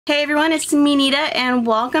Hey everyone, it's me, Nita, and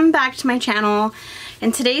welcome back to my channel.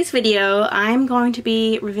 In today's video, I'm going to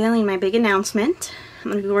be revealing my big announcement. I'm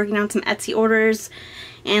going to be working on some Etsy orders,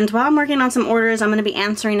 and while I'm working on some orders, I'm going to be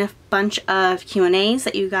answering a bunch of Q&As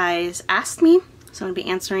that you guys asked me. So I'm going to be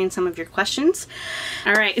answering some of your questions.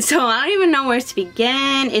 Alright, so I don't even know where to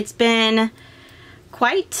begin. It's been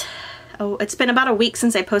about a week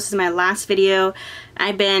since I posted my last video.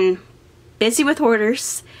 I've been busy with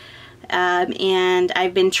orders. And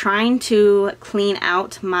I've been trying to clean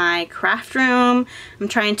out my craft room. I'm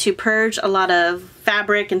trying to purge a lot of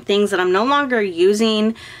fabric and things that I'm no longer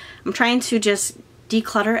using. I'm trying to just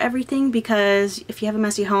declutter everything, because if you have a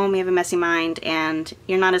messy home, you have a messy mind, and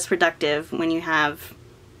you're not as productive when you have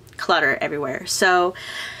clutter everywhere. So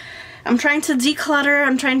I'm trying to declutter.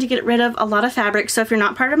 I'm trying to get rid of a lot of fabric. So if you're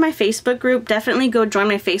not part of my Facebook group, definitely go join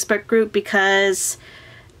my Facebook group, because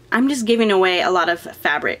I'm just giving away a lot of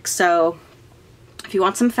fabric. So if you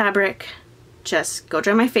want some fabric, just go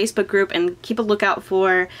join my Facebook group and keep a lookout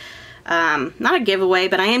for, not a giveaway,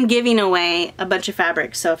 but I am giving away a bunch of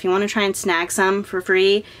fabric. So if you want to try and snag some for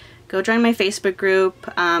free, go join my Facebook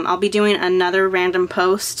group. I'll be doing another random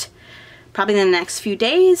post probably in the next few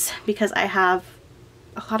days, because I have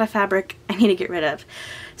a lot of fabric I need to get rid of.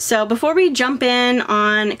 So before we jump in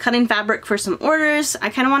on cutting fabric for some orders, I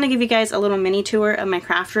kind of want to give you guys a little mini tour of my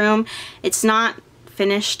craft room. It's not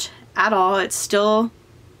finished at all. It's still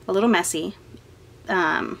a little messy,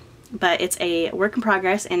 but it's a work in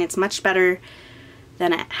progress, and it's much better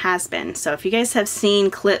than it has been. So if you guys have seen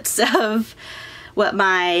clips of what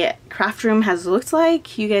my craft room has looked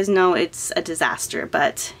like, you guys know it's a disaster,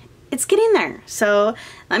 but it's getting there. So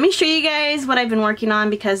let me show you guys what I've been working on,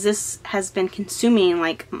 because this has been consuming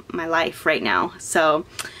like my life right now. So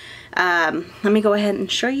let me go ahead and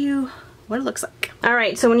show you what it looks like.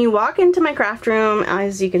 Alright, so when you walk into my craft room,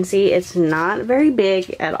 as you can see, it's not very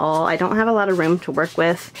big at all. I don't have a lot of room to work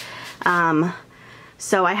with.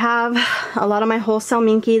 So I have a lot of my wholesale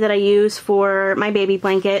minky that I use for my baby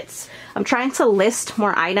blankets. I'm trying to list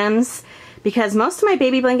more items, because most of my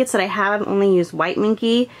baby blankets that I have only use white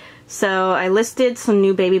minky. So I listed some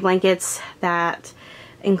new baby blankets that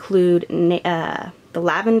include the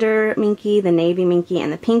lavender minky, the navy minky,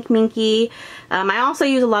 and the pink minky. I also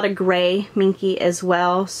use a lot of gray minky as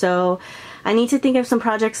well. So I need to think of some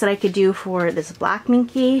projects that I could do for this black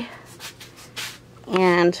minky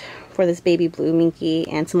and for this baby blue minky,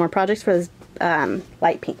 and some more projects for this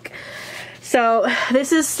light pink. So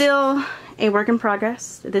this is still a work in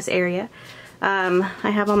progress, this area.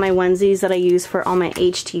 I have all my onesies that I use for all my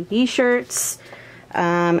HTV shirts.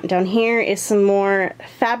 Down here is some more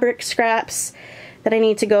fabric scraps that I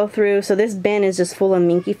need to go through. So this bin is just full of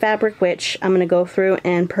minky fabric, which I'm going to go through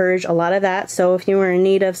and purge a lot of that. So if you were in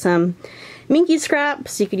need of some minky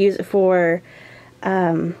scraps, you could use it for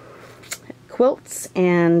quilts,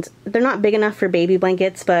 and they're not big enough for baby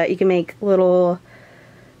blankets, but you can make little,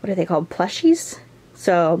 what are they called, plushies?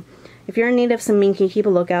 So if you're in need of some minky, keep a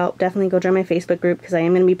lookout. Definitely go join my Facebook group, because I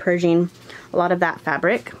am going to be purging a lot of that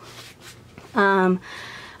fabric. I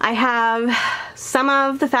have some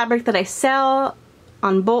of the fabric that I sell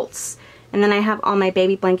on bolts, and then I have all my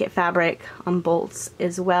baby blanket fabric on bolts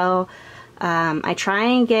as well. I try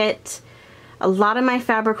and get a lot of my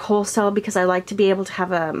fabric wholesale, because I like to be able to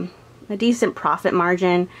have a decent profit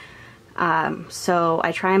margin. So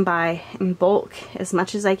I try and buy in bulk as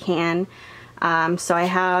much as I can. So I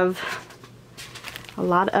have a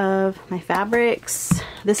lot of my fabrics.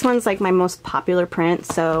 This one's like my most popular print.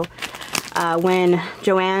 So when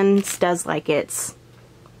Joann's does like its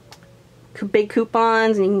big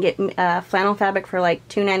coupons, and you can get flannel fabric for like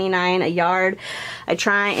 $2.99 a yard, I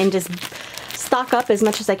try and just stock up as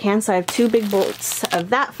much as I can. So I have 2 big bolts of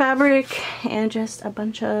that fabric and just a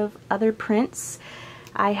bunch of other prints.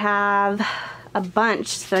 I have a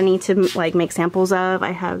bunch that I need to like make samples of.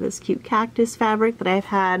 I have this cute cactus fabric that I've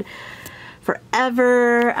had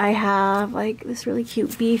forever. I have like this really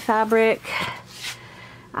cute bee fabric.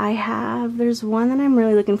 There's one that I'm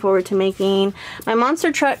really looking forward to making. My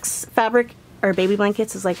Monster Trucks fabric or baby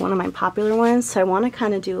blankets is like one of my popular ones, so I want to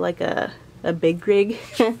kind of do like a big rig.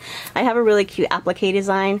 I have a really cute applique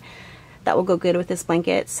design that will go good with this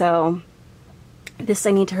blanket, so this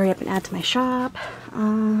I need to hurry up and add to my shop.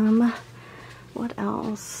 What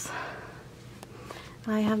else?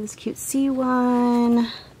 I have this cute sea one.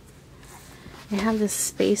 I have this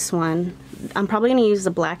space one. I'm probably going to use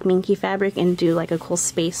the black minky fabric and do like a cool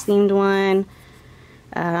space themed one.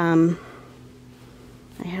 I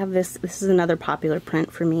have this is another popular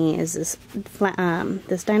print for me, is this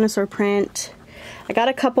this dinosaur print. I got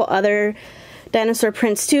a couple other dinosaur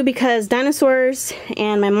prints too, because dinosaurs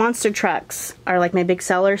and my monster trucks are like my big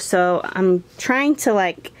sellers. So I'm trying to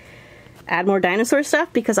like add more dinosaur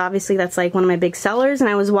stuff because obviously that's like one of my big sellers. And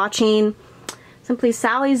I was watching Simply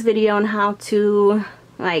Sally's video on how to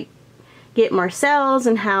like get more sales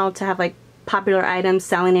and how to have like popular items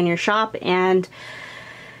selling in your shop, and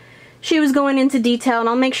she was going into detail, and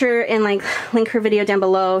I'll make sure and like link her video down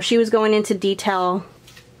below. She was going into detail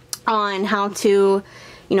on how to,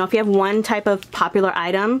 you know, if you have one type of popular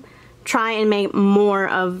item, try and make more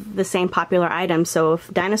of the same popular item. So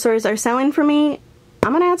if dinosaurs are selling for me,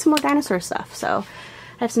 I'm gonna add some more dinosaur stuff. So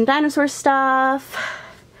I have some dinosaur stuff.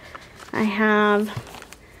 I have,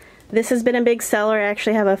 this has been a big seller. I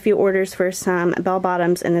actually have a few orders for some bell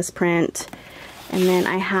bottoms in this print. And then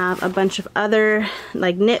I have a bunch of other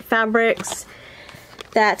like knit fabrics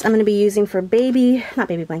that I'm going to be using for not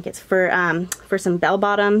baby blankets, for some bell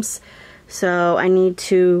bottoms. So I need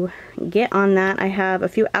to get on that. I have a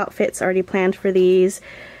few outfits already planned for these.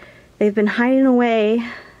 They've been hiding away,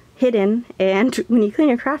 hidden, and when you clean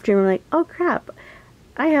your craft room, you're like, oh crap,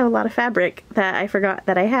 I have a lot of fabric that I forgot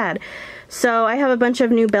that I had. So I have a bunch of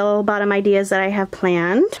new bell bottom ideas that I have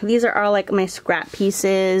planned. These are all like my scrap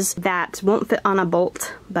pieces that won't fit on a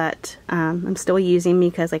bolt, but I'm still using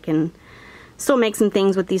because I can still make some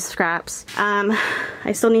things with these scraps.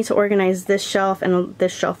 I still need to organize this shelf and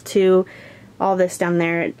this shelf too. All this down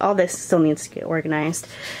there, all this still needs to get organized.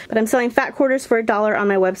 But I'm selling fat quarters for $1 on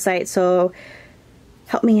my website, so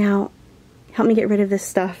help me out. Help me get rid of this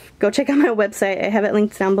stuff. Go check out my website. I have it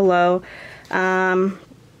linked down below.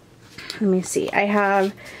 Let me see. I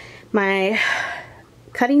have my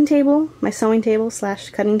cutting table, my sewing table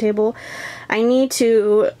 / cutting table. I need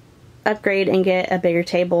to upgrade and get a bigger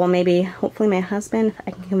table. Maybe, hopefully my husband,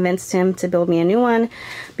 I can convince him to build me a new one,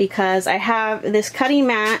 because I have this cutting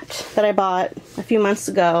mat that I bought a few months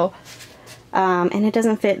ago, and it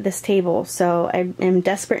doesn't fit this table. So I am in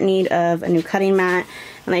desperate need of a new cutting mat,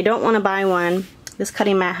 and I don't want to buy one. This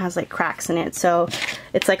cutting mat has like cracks in it, so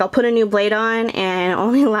it's like I'll put a new blade on and it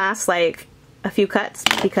only lasts like a few cuts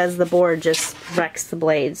because the board just wrecks the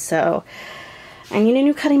blade. So I need a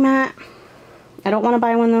new cutting mat. I don't want to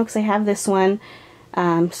buy one though because I have this one.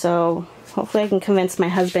 So hopefully I can convince my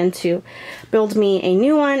husband to build me a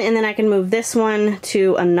new one, and then I can move this one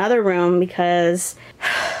to another room because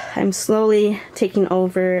I'm slowly taking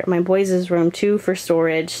over my boys' room too for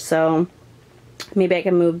storage. So maybe I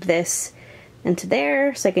can move this into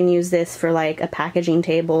there so I can use this for like a packaging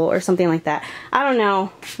table or something like that. I don't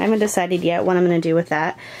know. I haven't decided yet what I'm going to do with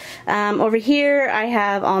that. Over here I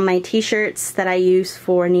have all my t-shirts that I use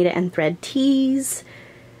for Nita and Thread tees.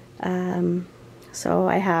 So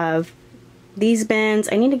I have these bins.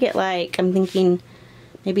 I need to get like, I'm thinking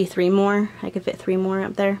maybe 3 more. I could fit 3 more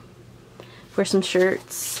up there for some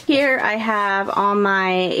shirts. Here I have all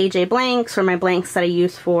my AJ blanks, or my blanks that I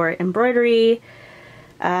use for embroidery.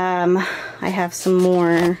 I have some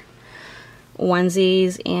more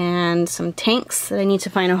onesies and some tanks that I need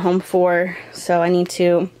to find a home for, so I need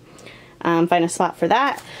to find a spot for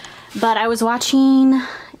that. But I was watching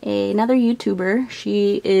another YouTuber.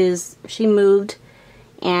 She moved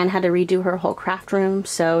and had to redo her whole craft room,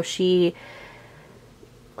 so she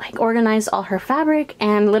like organized all her fabric,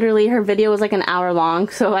 and literally her video was like an hour long,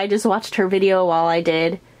 so I just watched her video while I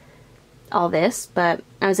did all this. But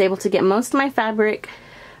I was able to get most of my fabric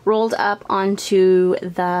rolled up onto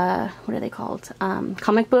the, what are they called,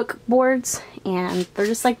 comic book boards, and they're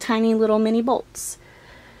just like tiny little mini bolts.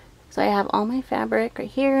 So I have all my fabric right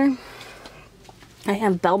here. I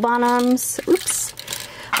have bell bottoms. Oops.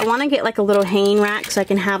 I want to get like a little hanging rack so I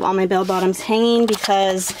can have all my bell bottoms hanging,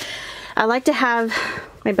 because I like to have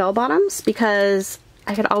my bell bottoms because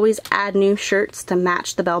I could always add new shirts to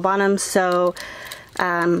match the bell bottoms. So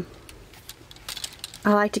I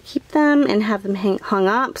like to keep them and have them hung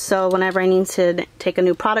up, so whenever I need to take a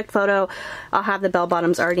new product photo, I'll have the bell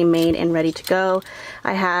bottoms already made and ready to go.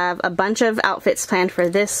 I have a bunch of outfits planned for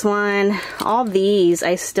this one. All these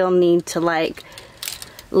I still need to like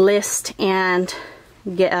list and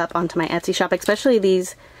get up onto my Etsy shop, especially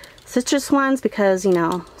these citrus ones, because, you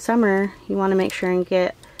know, summer, you want to make sure and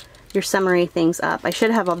get your summery things up. I should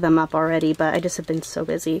have all of them up already, but I just have been so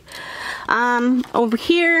busy. Over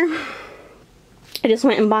here, I just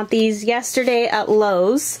went and bought these yesterday at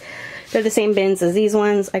Lowe's. They're the same bins as these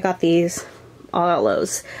ones. I got these all at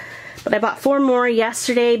Lowe's. But I bought 4 more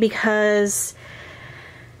yesterday because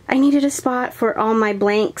I needed a spot for all my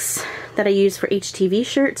blanks that I use for HTV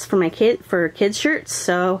shirts for my kids shirts.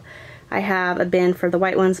 So I have a bin for the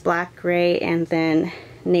white ones, black, gray, and then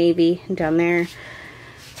navy down there.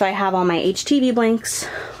 So I have all my HTV blanks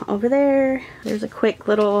over there. There's a quick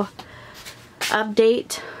little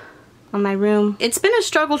update on my room. It's been a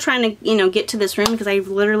struggle trying to, you know, get to this room because I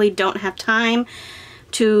literally don't have time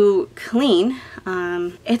to clean.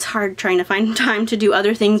 It's hard trying to find time to do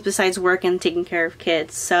other things besides work and taking care of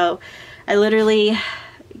kids. So I literally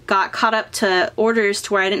got caught up to orders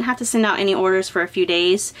to where I didn't have to send out any orders for a few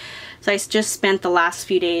days. So I just spent the last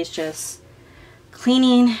few days just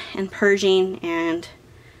cleaning and purging, and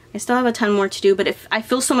I still have a ton more to do, but if I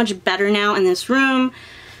feel so much better now in this room.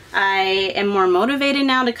 I am more motivated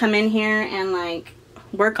now to come in here and like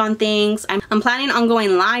work on things. I'm planning on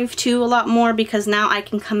going live too a lot more because now I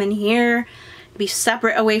can come in here, be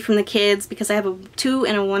separate away from the kids because I have a 2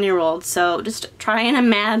 and a 1-year-old. So just try and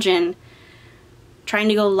imagine trying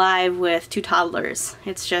to go live with 2 toddlers.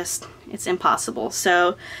 It's impossible.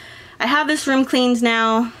 So I have this room cleaned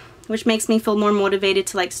now, which makes me feel more motivated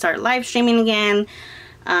to like start live streaming again.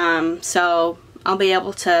 So I'll be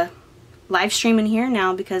able to live stream in here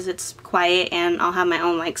now because it's quiet and I'll have my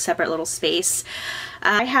own like separate little space.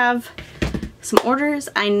 I have some orders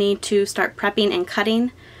I need to start prepping and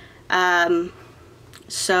cutting.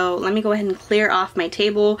 So let me go ahead and clear off my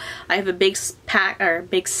table. I have a big stack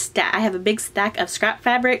of scrap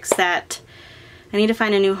fabrics that I need to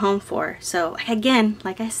find a new home for. So again,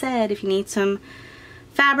 like I said, if you need some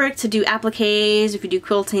fabric to do appliques, if you do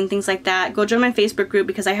quilting, things like that, go join my Facebook group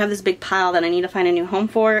because I have this big pile that I need to find a new home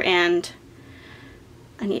for, and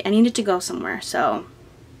I need it to go somewhere. So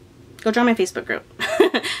go join my Facebook group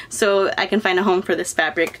so I can find a home for this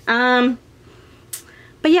fabric.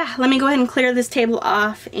 But yeah, let me go ahead and clear this table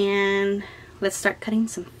off and let's start cutting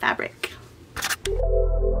some fabric.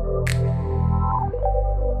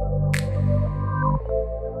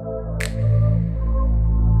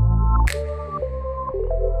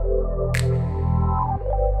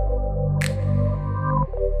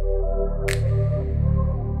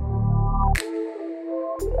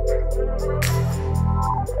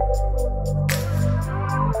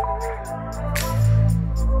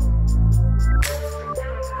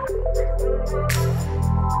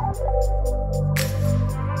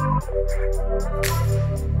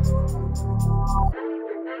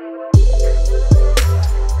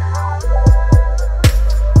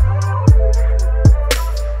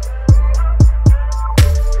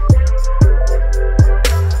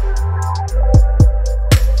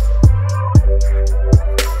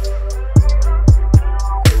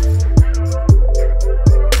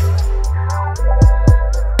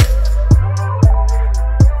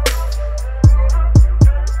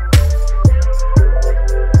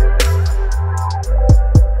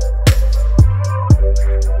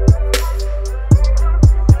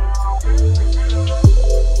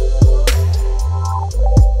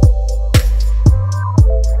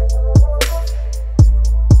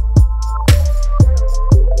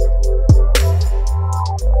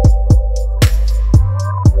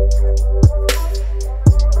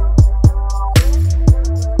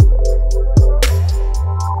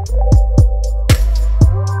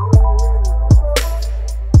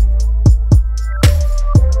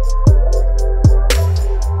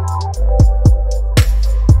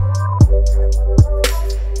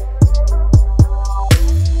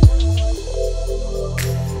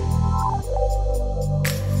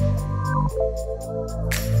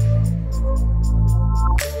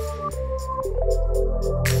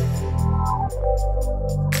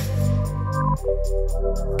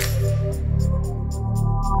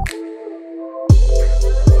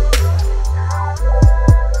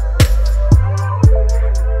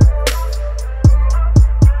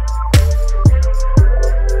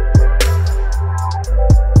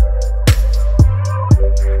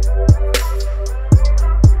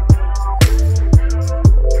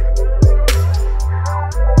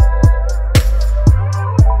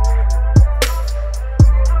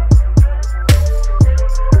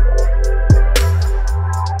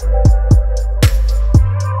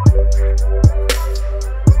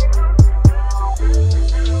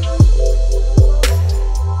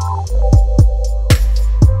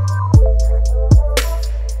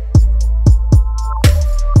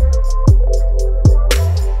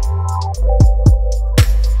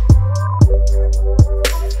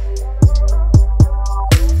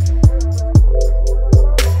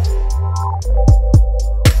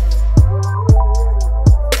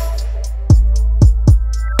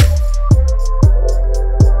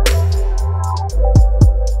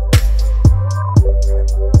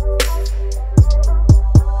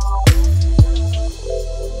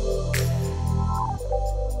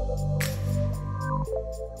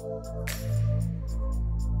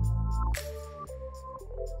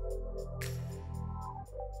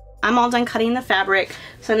 I'm all done cutting the fabric,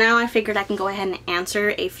 so now I figured I can go ahead and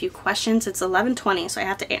answer a few questions. It's 11:20, so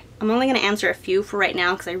I'm only going to answer a few for right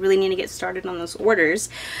now because I really need to get started on those orders.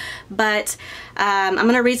 But I'm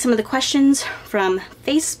going to read some of the questions from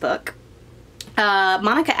Facebook.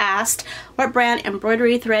 Monica asked, what brand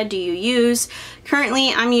embroidery thread do you use?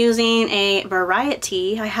 Currently, I'm using a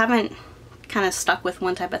variety. I haven't kind of stuck with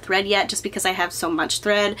one type of thread yet just because I have so much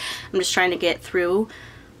thread. I'm just trying to get through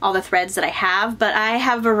all the threads that I have, but I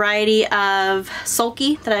have a variety of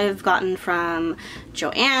sulky that I've gotten from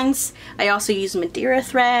Joann's. I also use Madeira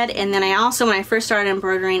thread, and then I also, when I first started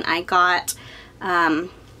embroidering, I got a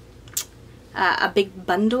big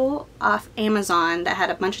bundle off Amazon that had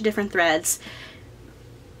a bunch of different threads,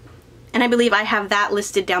 and I believe I have that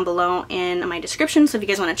listed down below in my description, so if you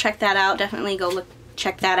guys want to check that out, definitely go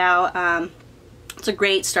check that out. It's a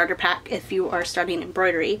great starter pack if you are starting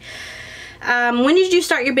embroidery. When did you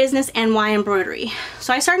start your business and why embroidery?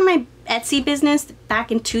 So I started my Etsy business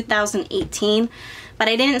back in 2018, but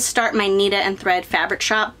I didn't start my Nita and Thread fabric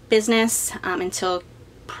shop business until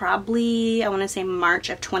probably, I want to say, March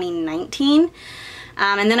of 2019.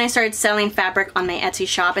 And then I started selling fabric on my Etsy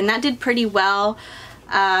shop, and that did pretty well.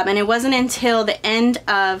 And it wasn't until the end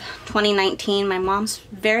of 2019, my mom's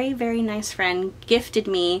very, very nice friend gifted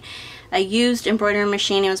me a used embroidery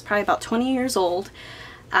machine. It was probably about 20 years old.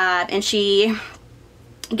 And she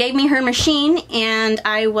gave me her machine, and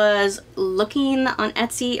I was looking on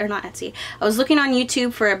Etsy, or not Etsy, I was looking on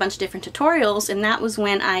YouTube for a bunch of different tutorials, and that was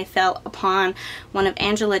when I fell upon one of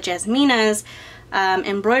Angela Jasmina's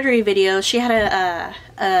embroidery videos. She had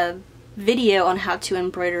a video on how to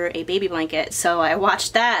embroider a baby blanket, so I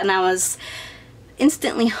watched that and I was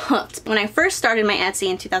instantly hooked. When I first started my Etsy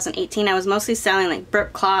in 2018, I was mostly selling like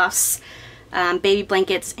burp cloths, baby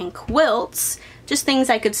blankets, and quilts. Just things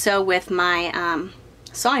I could sew with my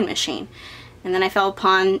sewing machine. And then I fell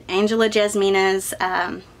upon Angela Jasmina's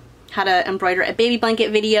how to embroider a baby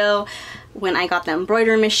blanket video when I got the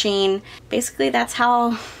embroidery machine. Basically, that's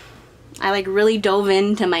how I like really dove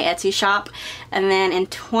into my Etsy shop. And then in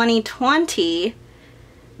 2020,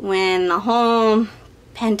 when the whole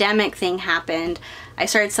pandemic thing happened, I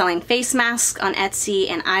started selling face masks on Etsy,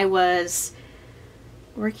 and I was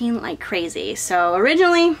working like crazy. So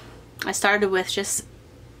originally, I started with just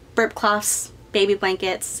burp cloths, baby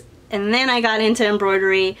blankets, and then I got into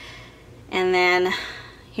embroidery, and then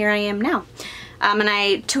here I am now.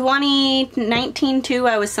 And 2019 too,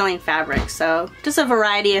 I was selling fabric, so just a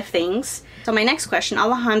variety of things. So my next question,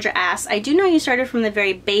 Alejandra asks, I do know you started from the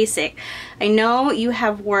very basic. I know you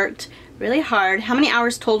have worked really hard. How many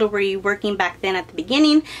hours total were you working back then at the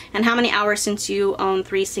beginning, and how many hours since you own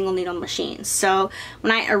 3 single needle machines? So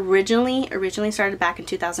when I originally started back in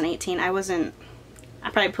 2018, I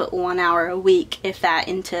probably put 1 hour a week, if that,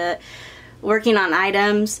 into working on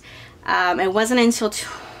items. It wasn't until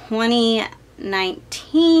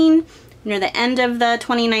 2019, near the end of the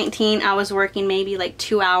 2019, I was working maybe like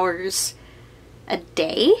 2 hours a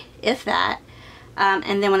day, if that.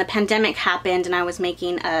 And then when the pandemic happened and I was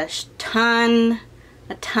making a ton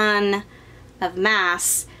of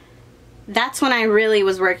masks, that's when I really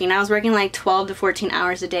was working. I was working like 12 to 14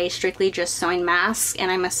 hours a day strictly just sewing masks,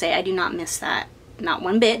 and I must say I do not miss that, not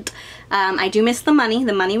one bit. I do miss the money.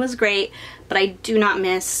 The money was great, but I do not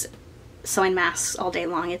miss sewing masks all day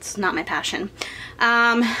long. It's not my passion.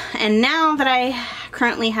 And now that I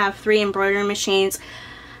currently have 3 embroidery machines,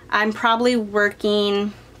 I'm probably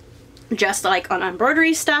working just like on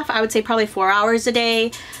embroidery stuff, I would say probably 4 hours a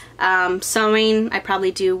day. Sewing, I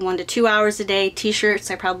probably do 1 to 2 hours a day.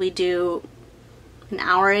 T-shirts, I probably do an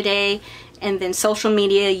hour a day. And then social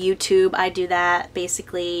media, YouTube, I do that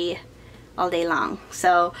basically all day long.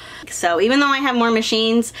 So even though I have more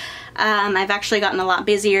machines, I've actually gotten a lot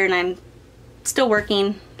busier, and I'm still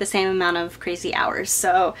working the same amount of crazy hours.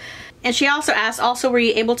 So, and she also asked, were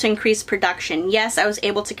you able to increase production? Yes, I was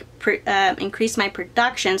able to increase my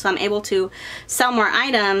production, so I'm able to sell more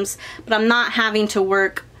items, but I'm not having to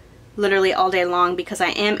work literally all day long because I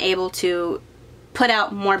am able to put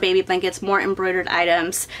out more baby blankets, more embroidered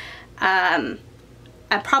items. I'd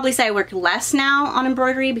probably say I work less now on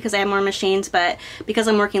embroidery because I have more machines, but because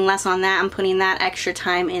I'm working less on that, I'm putting that extra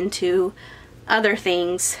time into other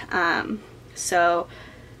things. So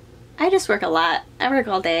I just work a lot. I work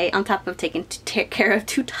all day on top of taking care of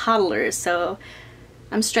 2 toddlers, so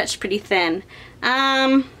I'm stretched pretty thin.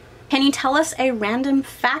 Can you tell us a random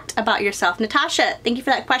fact about yourself? Natasha, thank you for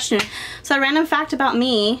that question. So a random fact about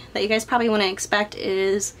me that you guys probably wouldn't expect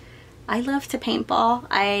is I love to paintball.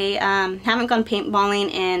 I haven't gone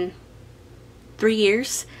paintballing in 3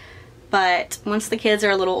 years. but once the kids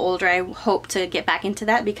are a little older, I hope to get back into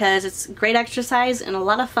that because it's great exercise and a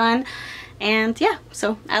lot of fun. And yeah,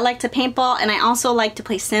 so I like to paintball, and I also like to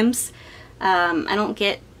play Sims. I don't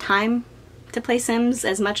get time to play Sims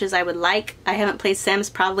as much as I would like. I haven't played Sims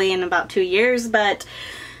probably in about 2 years, but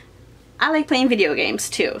I like playing video games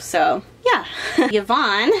too, so yeah.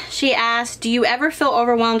 Yvonne, she asked, do you ever feel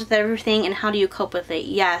overwhelmed with everything, and how do you cope with it?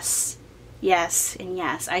 Yes, yes, and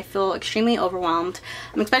yes. I feel extremely overwhelmed.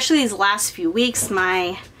 Especially these last few weeks,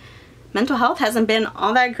 my mental health hasn't been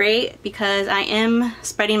all that great because I am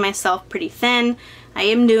spreading myself pretty thin. I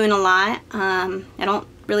am doing a lot. I don't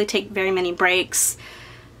really take very many breaks.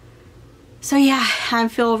 So yeah, I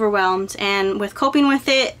feel overwhelmed, and with coping with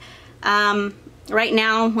it, right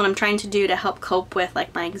now what I'm trying to do to help cope with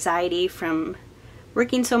like my anxiety from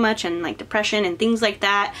working so much and like depression and things like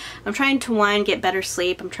that, I'm trying to, one, get better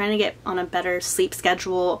sleep. I'm trying to get on a better sleep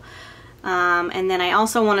schedule. And then I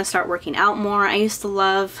also want to start working out more. I used to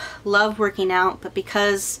love working out, but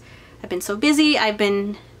because I've been so busy, I've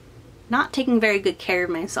been not taking very good care of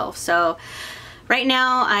myself. So right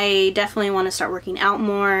now I definitely want to start working out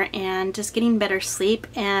more and just getting better sleep.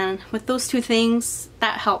 And with those two things,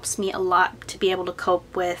 that helps me a lot to be able to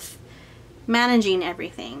cope with managing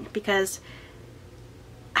everything, because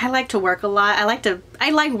I like to work a lot. I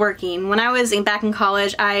like working. When I was back in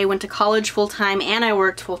college, I went to college full-time and I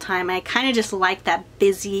worked full-time. I kind of just like that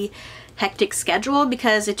busy, hectic schedule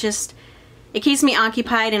because it keeps me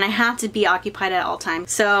occupied, and I have to be occupied at all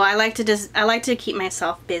times. So I like to keep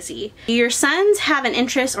myself busy. Do your sons have an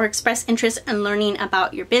interest or express interest in learning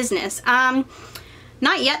about your business?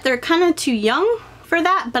 Not yet. They're kind of too young for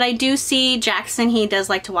that, but I do see Jackson, he does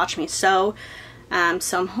like to watch me sew.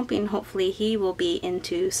 So I'm hoping, hopefully he will be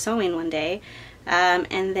into sewing one day.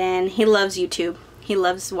 And then he loves YouTube. He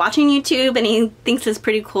loves watching YouTube, and he thinks it's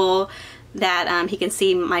pretty cool that he can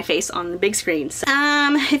see my face on the big screens.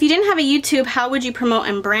 If you didn't have a YouTube, how would you promote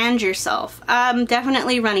and brand yourself?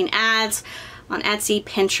 Definitely running ads on Etsy,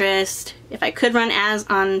 Pinterest. If I could run ads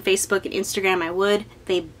on Facebook and Instagram, I would.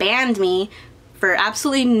 They banned me for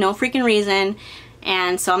absolutely no freaking reason,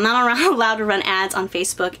 and so I'm not allowed to run ads on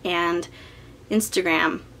Facebook and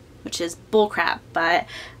Instagram, which is bullcrap. But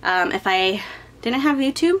if I didn't have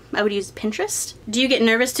YouTube, I would use Pinterest. Do you get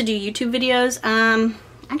nervous to do YouTube videos?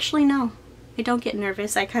 Actually no, I don't get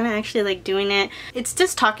nervous. I kind of actually like doing it. It's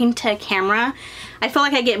just talking to a camera. I feel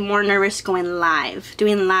like I get more nervous going live.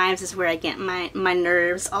 Doing lives is where I get my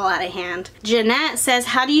nerves all out of hand. Jeanette says,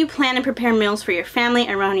 how do you plan and prepare meals for your family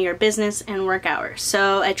around your business and work hours?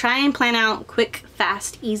 So I try and plan out quick,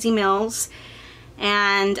 fast, easy meals.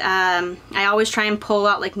 And I always try and pull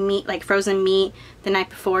out like meat, like frozen meat the night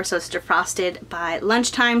before, so it's defrosted by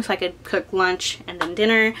lunchtime so I could cook lunch and then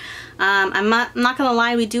dinner. I'm not gonna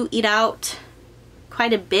lie, we do eat out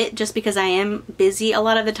quite a bit just because I am busy a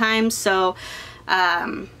lot of the time. So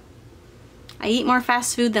I eat more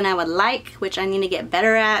fast food than I would like, which I need to get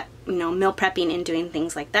better at, you know, meal prepping and doing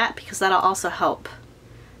things like that, because that'll also help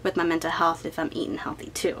with my mental health if I'm eating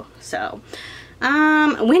healthy too. So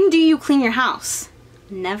when do you clean your house?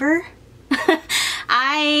 Never.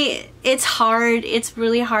 It's hard. It's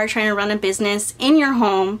really hard trying to run a business in your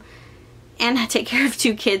home and take care of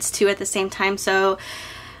 2 kids too at the same time. So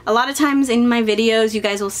a lot of times in my videos you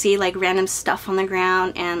guys will see like random stuff on the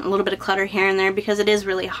ground and a little bit of clutter here and there, because it is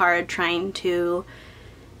really hard trying to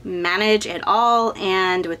manage it all.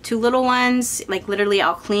 And with 2 little ones, like literally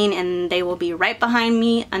I'll clean and they will be right behind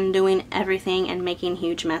me undoing everything and making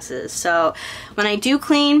huge messes. So when I do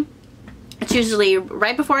clean, it's usually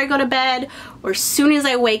right before I go to bed or as soon as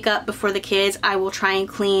I wake up before the kids. I will try and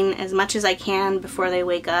clean as much as I can before they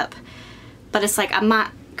wake up. But it's like, I'm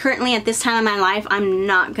not currently at this time in my life, I'm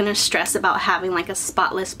not gonna stress about having like a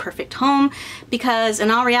spotless perfect home, because in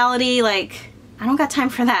all reality, like, I don't got time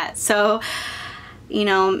for that. So, you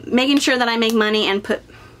know, making sure that I make money and put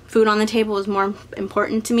food on the table is more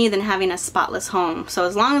important to me than having a spotless home. So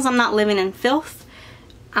as long as I'm not living in filth,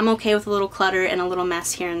 I'm okay with a little clutter and a little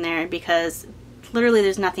mess here and there, because literally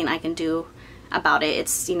there's nothing I can do about it.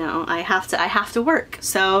 It's, you know, I have to work.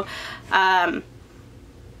 So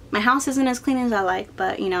my house isn't as clean as I like,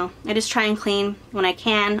 but you know, I just try and clean when I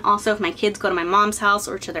can. Also, if my kids go to my mom's house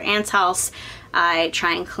or to their aunt's house, I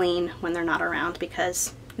try and clean when they're not around,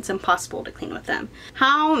 because it's impossible to clean with them.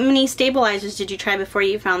 How many stabilizers did you try before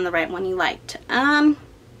you found the right one you liked?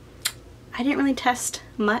 I didn't really test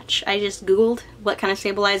much. I just Googled what kind of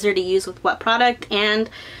stabilizer to use with what product, and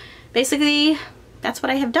basically that's what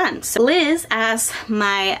I have done. So Liz, as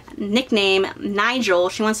my nickname Nigel,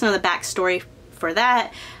 she wants to know the backstory for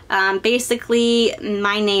that. Basically,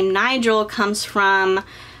 my name Nigel comes from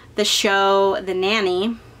the show The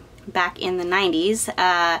Nanny back in the 90s.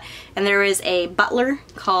 And there was a butler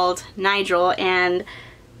called Nigel, and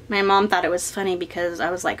my mom thought it was funny because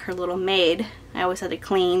I was like her little maid. I always had to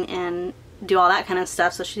clean and do all that kind of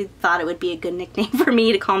stuff, so she thought it would be a good nickname for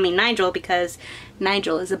me to call me Nigel because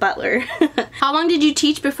Nigel is a butler. How long did you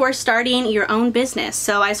teach before starting your own business?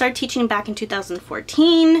 So I started teaching back in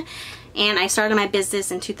 2014, and I started my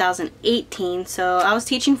business in 2018. So I was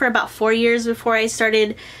teaching for about 4 years before I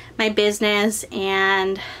started my business,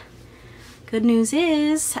 and good news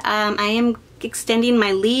is I am extending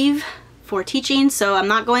my leave for teaching, so I'm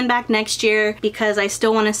not going back next year because I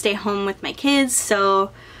still want to stay home with my kids. So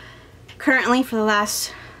currently, for the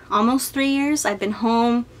last almost 3 years, I've been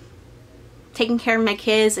home taking care of my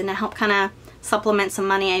kids, and to help kind of supplement some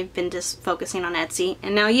money, I've been just focusing on Etsy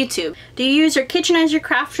and now YouTube. Do you use your kitchen as your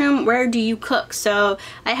craft room? Where do you cook? So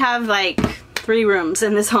I have like 3 rooms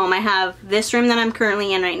in this home. I have this room that I'm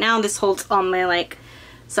currently in right now. This holds all my like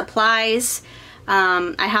supplies.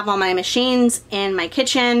 I have all my machines in my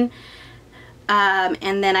kitchen.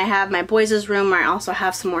 And then I have my boys' room where I also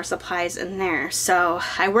have some more supplies in there. So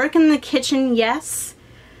I work in the kitchen, yes.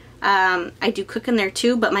 I do cook in there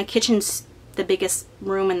too, but my kitchen's the biggest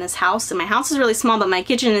room in this house. And my house is really small, but my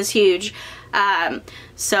kitchen is huge.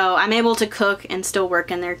 So I'm able to cook and still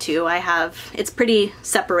work in there too. It's pretty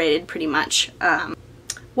separated pretty much.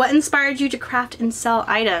 What inspired you to craft and sell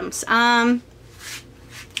items?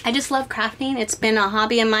 I just love crafting. It's been a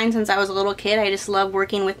hobby of mine since I was a little kid. I just love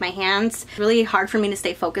working with my hands. It's really hard for me to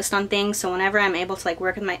stay focused on things, so whenever I'm able to like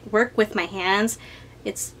work with my hands,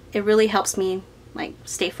 it really helps me like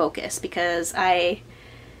stay focused because my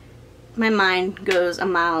mind goes a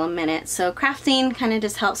mile a minute. So crafting kind of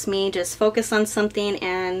just helps me just focus on something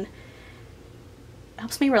and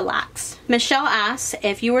helps me relax. Michelle asks,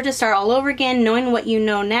 if you were to start all over again knowing what you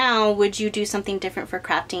know now, would you do something different for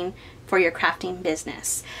your crafting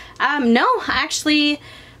business? No, actually,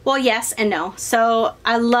 well, yes and no. So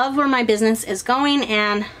I love where my business is going,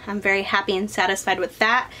 and I'm very happy and satisfied with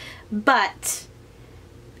that. But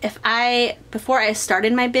before I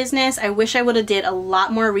started my business, I wish I would have did a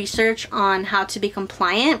lot more research on how to be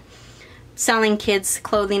compliant selling kids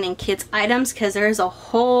clothing and kids items, because there's a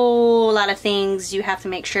whole lot of things you have to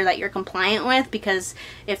make sure that you're compliant with, because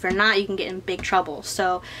if you're not, you can get in big trouble.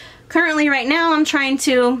 So currently right now I'm trying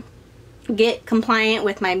to get compliant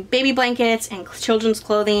with my baby blankets and children's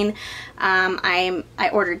clothing. I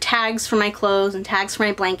ordered tags for my clothes and tags for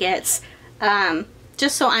my blankets,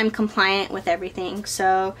 just so I'm compliant with everything.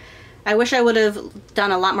 So I wish I would have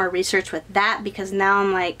done a lot more research with that, because now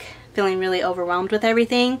I'm like feeling really overwhelmed with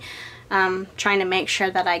everything. Trying to make sure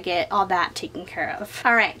that I get all that taken care of.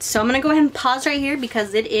 Alright, so I'm going to go ahead and pause right here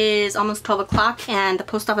because it is almost 12 o'clock and the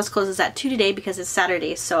post office closes at 2 today because it's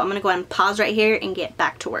Saturday. So I'm going to go ahead and pause right here and get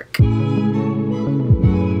back to work.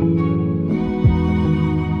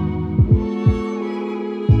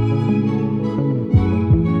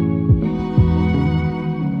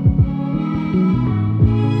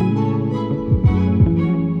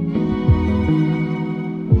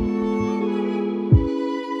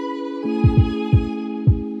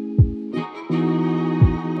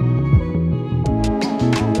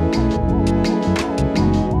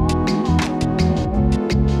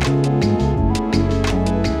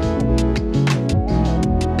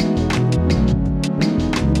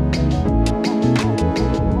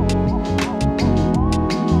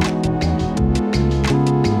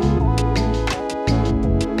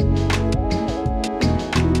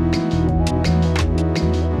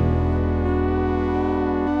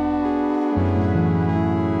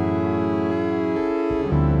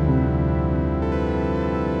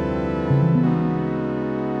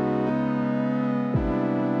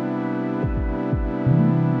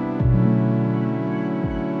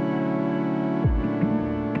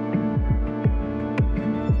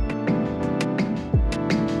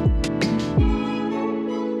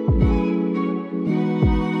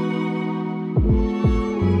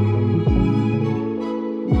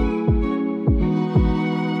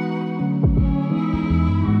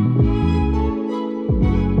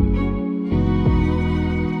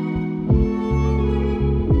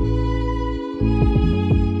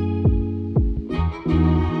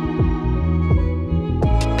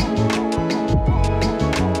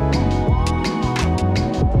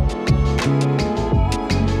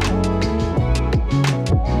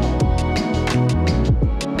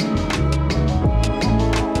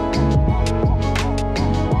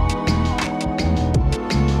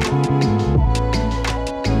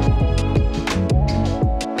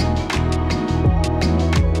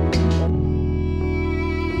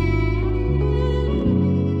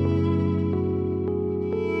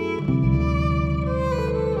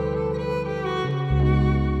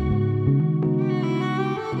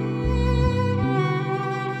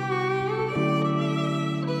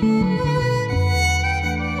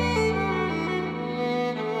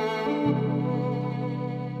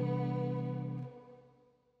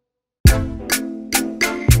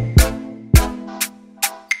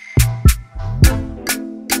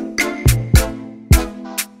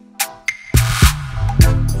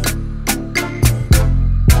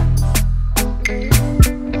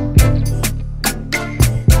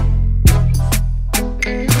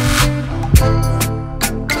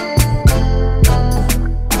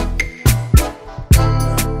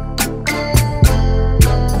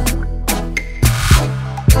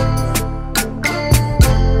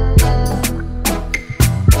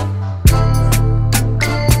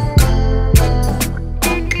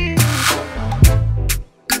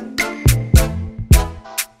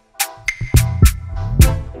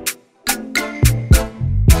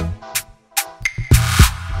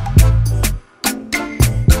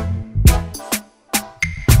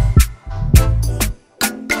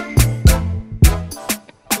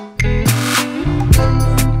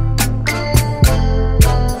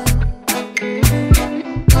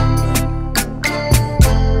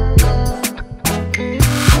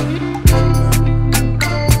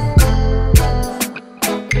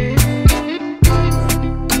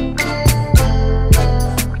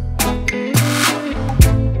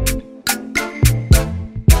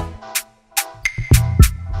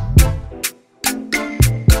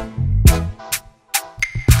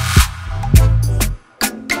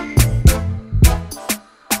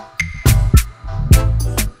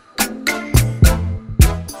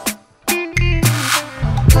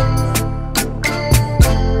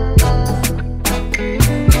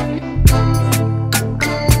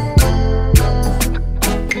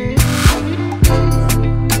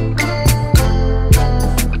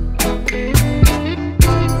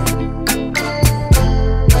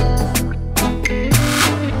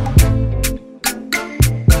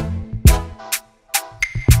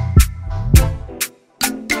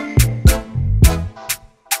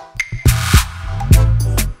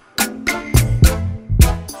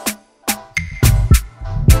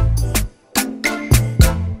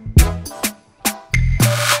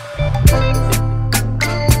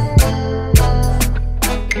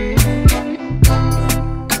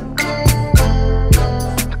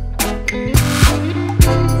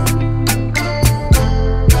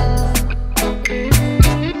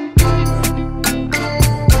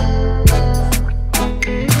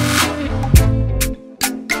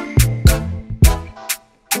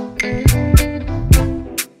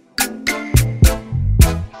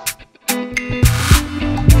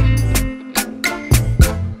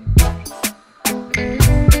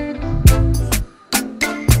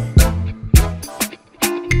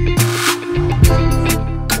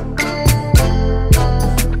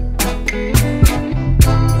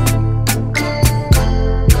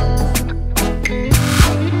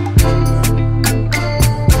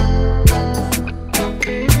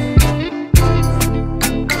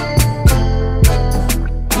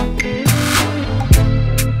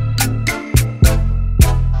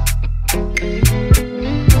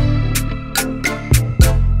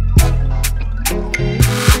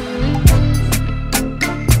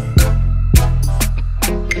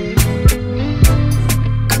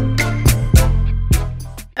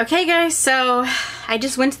 Okay guys, so I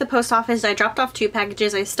just went to the post office. I dropped off 2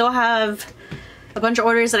 packages. I still have a bunch of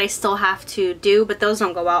orders that I still have to do, but those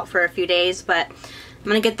don't go out for a few days, but I'm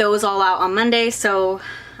gonna get those all out on Monday. So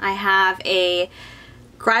I have a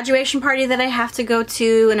graduation party that I have to go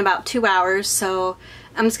to in about 2 hours, so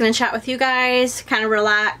I'm just gonna chat with you guys, kind of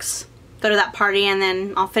relax, go to that party, and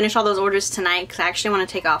then I'll finish all those orders tonight because I actually want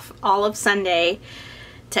to take off all of Sunday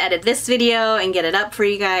to edit this video and get it up for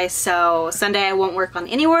you guys. So Sunday I won't work on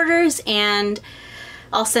any orders, and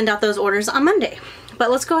I'll send out those orders on Monday. But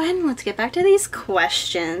let's go ahead and let's get back to these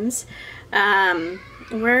questions.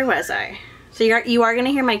 Where was I? So you are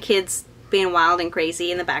gonna hear my kids being wild and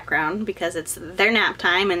crazy in the background because it's their nap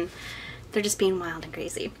time and they're just being wild and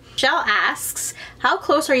crazy. Shell asks, how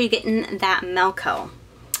close are you getting that Melco?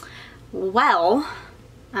 Well,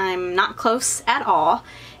 I'm not close at all.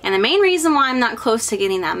 And the main reason why I'm not close to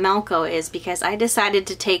getting that Melco is because I decided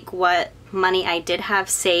to take what money I did have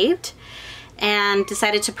saved and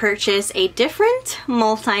decided to purchase a different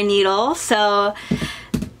multi-needle. So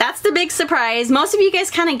that's the big surprise. Most of you guys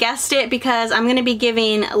kind of guessed it because I'm going to be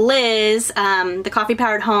giving Liz, the Coffee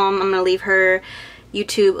Powered Home, I'm going to leave her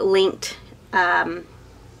YouTube linked down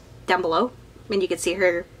below, and you can see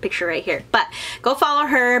her picture right here. But go follow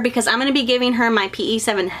her because I'm going to be giving her my PE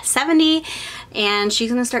 770, and she's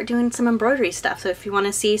going to start doing some embroidery stuff. So if you want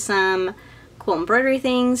to see some cool embroidery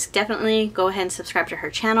things, definitely go ahead and subscribe to her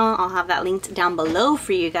channel. I'll have that linked down below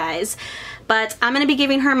for you guys. But I'm going to be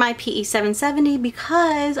giving her my PE 770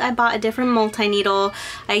 because I bought a different multi-needle.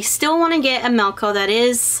 I still want to get a Melco. That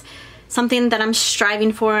is something that I'm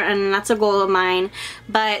striving for, and that's a goal of mine.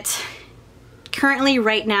 But currently,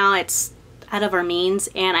 right now, it's out of our means,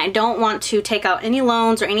 and I don't want to take out any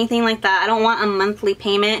loans or anything like that. I don't want a monthly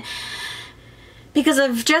payment because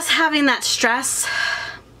of just having that stress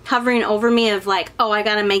hovering over me of like, oh, I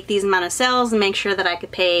gotta make these amount of sales and make sure that I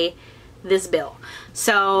could pay this bill.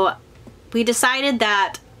 So we decided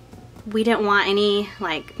that we didn't want any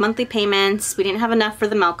like monthly payments. We didn't have enough for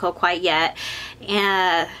the Melco quite yet,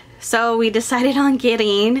 and so we decided on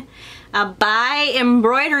getting a buy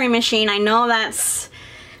embroidery machine. I know that's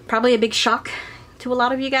probably a big shock to a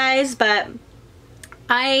lot of you guys, but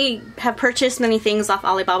I have purchased many things off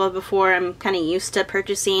Alibaba before. I'm kind of used to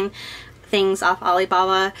purchasing things off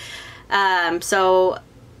Alibaba, so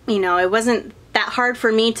you know, it wasn't that hard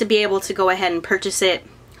for me to be able to go ahead and purchase it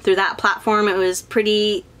through that platform. It was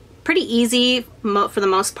pretty easy for the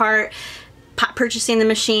most part, purchasing the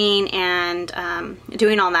machine and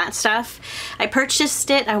doing all that stuff. I purchased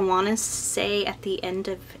it, I want to say at the end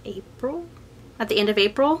of April. I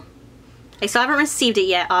still haven't received it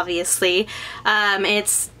yet, obviously.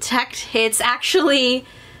 It's actually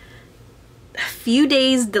a few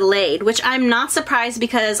days delayed, which I'm not surprised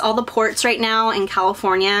because all the ports right now in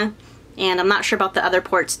California, and I'm not sure about the other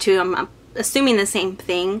ports too, I'm assuming the same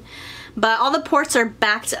thing, but all the ports are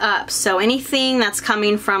backed up. So anything that's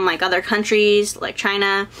coming from like other countries like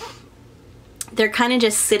China, they're kind of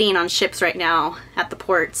just sitting on ships right now at the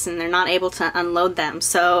ports and they're not able to unload them.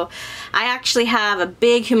 So I actually have a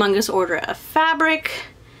big humongous order of fabric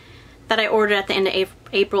that I ordered at the end of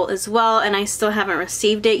April as well, and I still haven't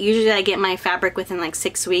received it. Usually I get my fabric within like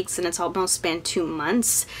 6 weeks, and it's almost been 2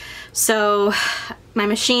 months. So my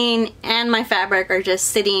machine and my fabric are just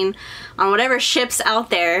sitting on whatever ships out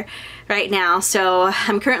there right now. So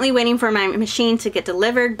I'm currently waiting for my machine to get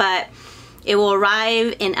delivered, but it will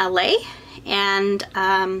arrive in LA, and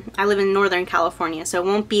I live in Northern California, so it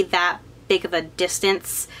won't be that big of a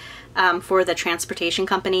distance for the transportation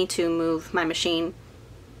company to move my machine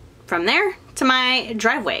from there to my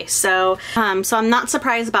driveway. So so I'm not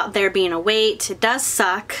surprised about there being a wait. It does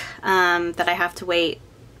suck that I have to wait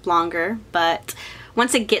longer, but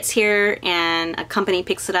once it gets here and a company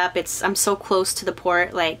picks it up, I'm so close to the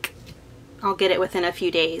port, like I'll get it within a few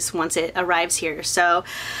days once it arrives here. So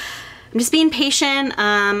I'm just being patient.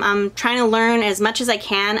 I'm trying to learn as much as I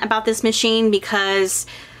can about this machine because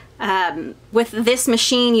with this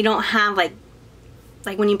machine you don't have like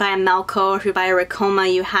when you buy a Melco or if you buy a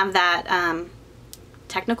Ricoma, you have that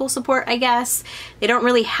technical support, I guess. They don't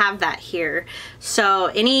really have that here. So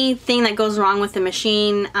anything that goes wrong with the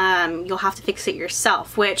machine, you'll have to fix it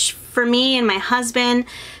yourself, which for me and my husband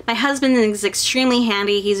is extremely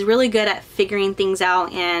handy. He's really good at figuring things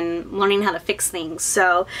out and learning how to fix things.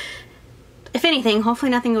 So if anything, hopefully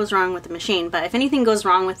nothing goes wrong with the machine, but if anything goes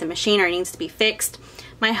wrong with the machine or it needs to be fixed,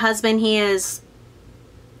 my husband, he is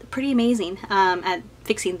pretty amazing at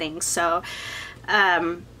fixing things. So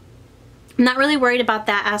I'm not really worried about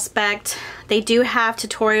that aspect. They do have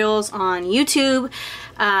tutorials on YouTube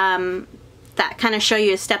that kind of show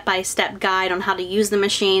you a step-by-step guide on how to use the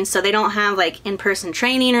machine. So they don't have like in-person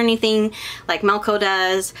training or anything like Melco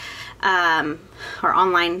does, or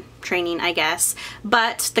online training, I guess.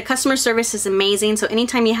 But the customer service is amazing. So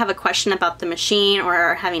anytime you have a question about the machine or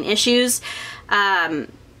are having issues,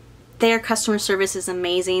 their customer service is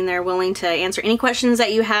amazing. They're willing to answer any questions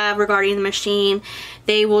that you have regarding the machine.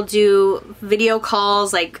 They will do video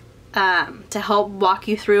calls, like to help walk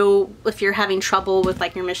you through if you're having trouble with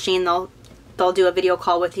like your machine. They'll do a video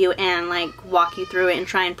call with you and like walk you through it and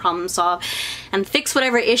try and problem solve and fix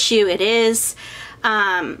whatever issue it is.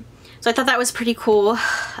 So I thought that was pretty cool.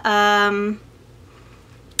 I'm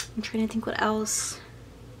trying to think what else.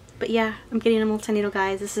 But yeah, I'm getting a multi-needle,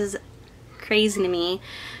 guys. This is crazy to me.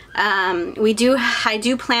 I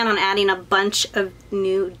do plan on adding a bunch of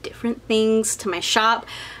new different things to my shop.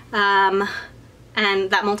 And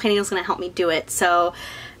that multi-needle is going to help me do it. So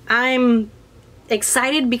I'm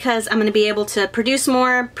excited because I'm going to be able to produce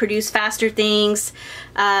more, produce faster things,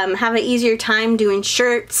 have an easier time doing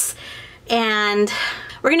shirts, and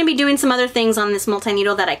we're going to be doing some other things on this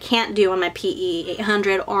multi-needle that I can't do on my PE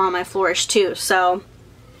 800 or on my Flourish 2. So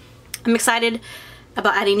I'm excited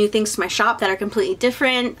about adding new things to my shop that are completely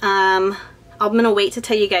different. I'm going to wait to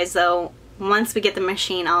tell you guys though. Once we get the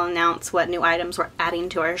machine, I'll announce what new items we're adding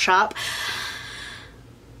to our shop.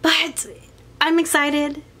 But I'm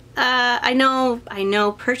excited. I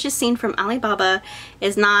know purchasing from Alibaba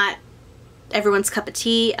is not everyone's cup of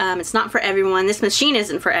tea. It's not for everyone. This machine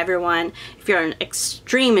isn't for everyone. If you're an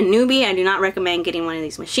extreme newbie, I do not recommend getting one of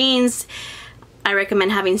these machines. I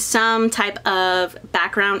recommend having some type of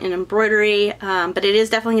background in embroidery, but it is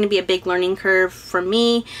definitely going to be a big learning curve for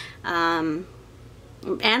me and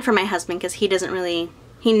for my husband, because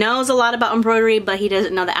he knows a lot about embroidery, but he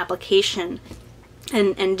doesn't know the application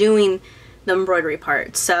and doing the embroidery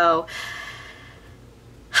part. So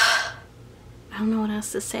I don't know what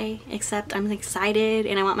else to say except I'm excited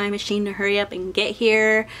and I want my machine to hurry up and get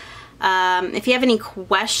here. If you have any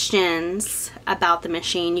questions about the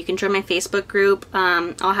machine, you can join my Facebook group.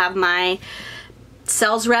 I'll have my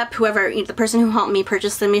sales rep, the person who helped me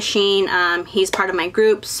purchase the machine, he's part of my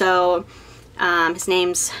group. So his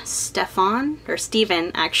name's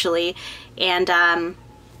Steven actually, and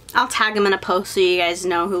I'll tag him in a post so you guys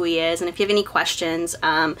know who he is. And if you have any questions,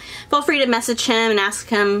 feel free to message him and ask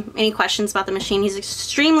him any questions about the machine. He's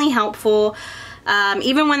extremely helpful.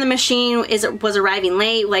 Even when the machine was arriving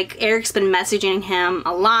late, like Eric's been messaging him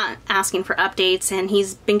a lot, asking for updates, and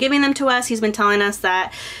he's been giving them to us. He's been telling us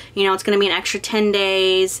that, you know, it's going to be an extra 10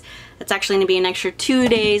 days. It's actually going to be an extra 2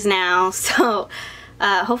 days now. So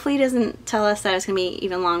hopefully he doesn't tell us that it's going to be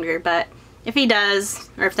even longer. But if he does,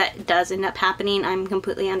 or if that does end up happening, I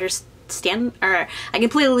completely understand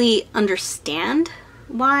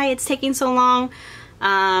why it's taking so long.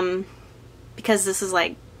 Because this is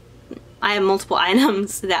like, I have multiple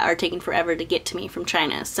items that are taking forever to get to me from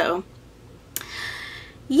China. So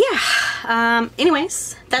yeah,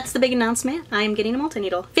 anyways, that's the big announcement. I am getting a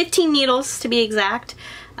multi-needle. 15 needles to be exact.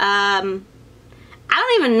 I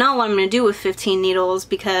don't even know what I'm going to do with 15 needles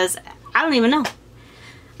because I don't even know.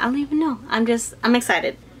 I'm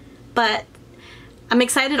excited. But I'm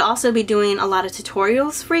excited to also be doing a lot of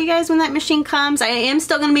tutorials for you guys when that machine comes. I am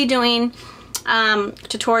still going to be doing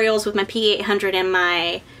tutorials with my P800 and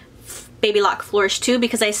my Baby Lock Flourish 2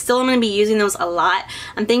 because I still am going to be using those a lot.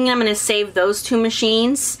 I'm thinking I'm going to save those two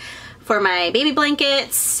machines for my baby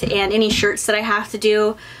blankets and any shirts that I have to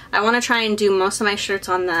do. I want to try and do most of my shirts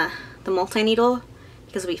on the multi-needle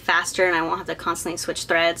because it'll be faster and I won't have to constantly switch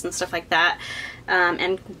threads and stuff like that.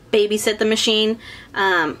 And babysit the machine.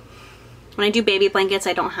 When I do baby blankets,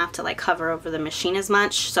 I don't have to like hover over the machine as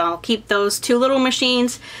much. So I'll keep those two little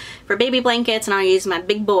machines for baby blankets and I'll use my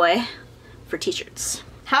big boy for t-shirts.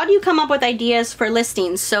 How do you come up with ideas for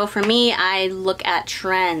listings? So for me, I look at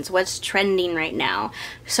trends. What's trending right now?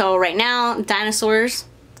 So right now, dinosaurs,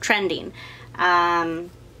 trending.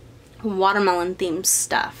 Watermelon themed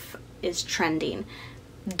stuff is trending.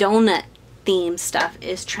 Donut theme stuff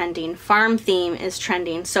is trending. Farm theme is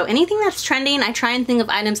trending. So anything that's trending, I try and think of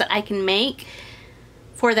items that I can make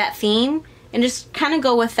for that theme and just kind of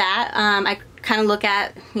go with that. I kind of look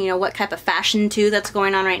at, you know, what type of fashion too that's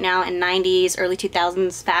going on right now, and 90s, early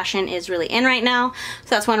 2000s fashion is really in right now. So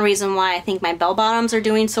that's one reason why I think my bell bottoms are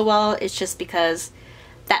doing so well. It's just because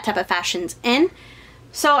that type of fashion's in.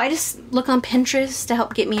 So I just look on Pinterest to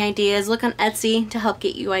help get me ideas, look on Etsy to help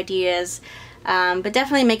get you ideas. But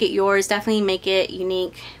definitely make it yours, definitely make it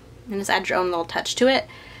unique, and just add your own little touch to it.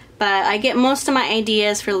 But I get most of my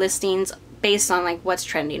ideas for listings based on like what's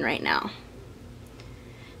trending right now.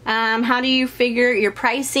 How do you figure your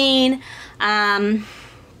pricing?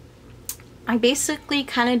 I basically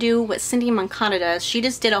kind of do what Cyndi Moncada does. She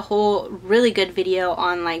just did a whole really good video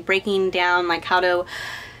on like breaking down like how to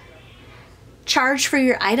charge for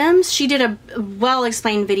your items. She did a well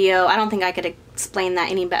explained video. I don't think I could explain that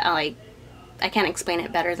any better. Like, I can't explain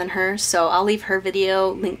it better than her, so I'll leave her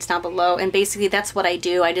video linked down below. And basically that's what I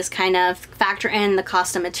do. I just kind of factor in the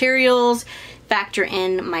cost of materials, factor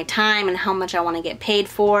in my time and how much I want to get paid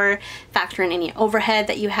for, factor in any overhead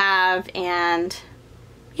that you have, and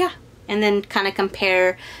yeah. And then kind of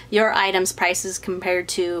compare your items' prices compared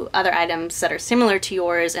to other items that are similar to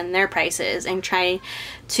yours and their prices, and try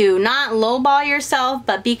to not lowball yourself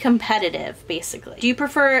but be competitive, basically. Do you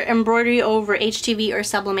prefer embroidery over HTV or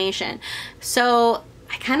sublimation? So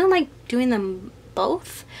I kind of like doing them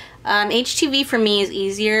both. HTV for me is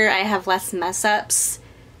easier. I have less mess ups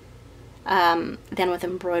than with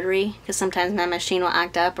embroidery, because sometimes my machine will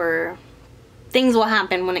act up or things will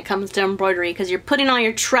happen when it comes to embroidery, because you're putting all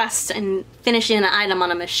your trust in finishing an item on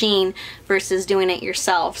a machine versus doing it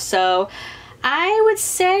yourself. So I would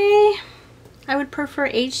say I would prefer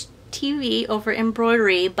HTV over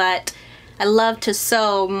embroidery, but I love to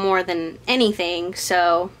sew more than anything,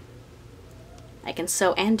 so I can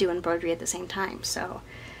sew and do embroidery at the same time. So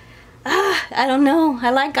I don't know. I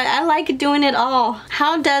like doing it all.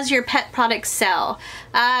 How does your pet product sell?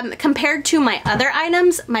 Compared to my other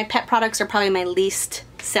items, my pet products are probably my least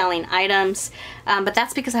selling items, but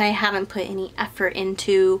that's because I haven't put any effort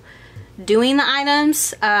into doing the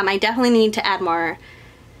items. I definitely need to add more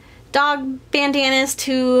dog bandanas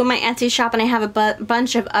to my Etsy shop, and I have a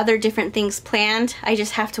bunch of other different things planned. I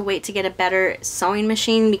just have to wait to get a better sewing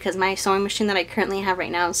machine, because my sewing machine that I currently have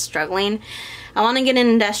right now is struggling. I want to get an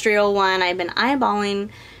industrial one. I've been eyeballing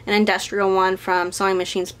an industrial one from Sewing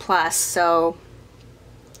Machines Plus, so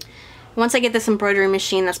once I get this embroidery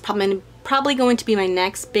machine, that's probably going to be my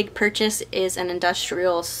next big purchase, is an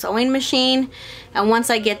industrial sewing machine. And once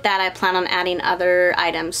I get that, I plan on adding other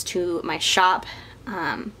items to my shop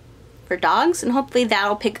for dogs, and hopefully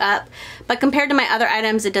that'll pick up. But compared to my other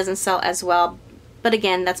items, it doesn't sell as well. But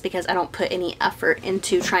again, that's because I don't put any effort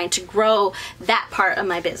into trying to grow that part of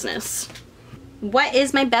my business. What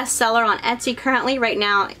is my best seller on Etsy currently? Right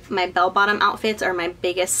now, my bell-bottom outfits are my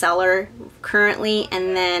biggest seller currently,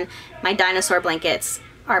 and then my dinosaur blankets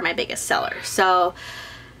are my biggest seller. So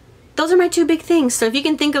those are my two big things. So if you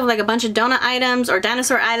can think of like a bunch of donut items or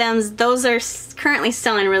dinosaur items, those are currently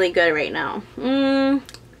selling really good right now.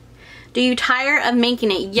 Do you tire of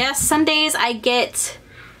making it? Yes, some days I get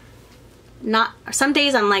some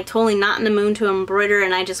days I'm like totally not in the mood to embroider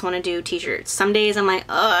and I just want to do t-shirts. Some days I'm like,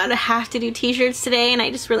 oh, I have to do t-shirts today and I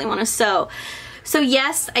just really want to sew. So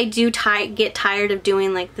yes, I do get tired of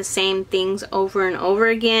doing like the same things over and over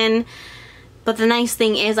again. But the nice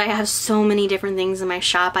thing is I have so many different things in my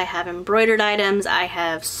shop. I have embroidered items, I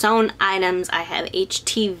have sewn items, I have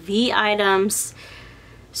HTV items.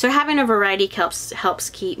 So having a variety helps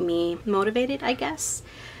keep me motivated, I guess.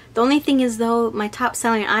 The only thing is though, my top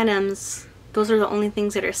selling items, those are the only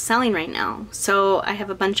things that are selling right now. So I have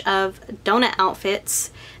a bunch of donut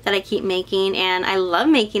outfits that I keep making, and I love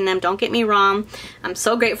making them, don't get me wrong. I'm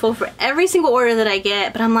so grateful for every single order that I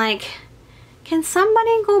get, but I'm like, can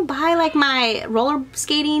somebody go buy like my roller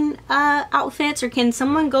skating outfits, or can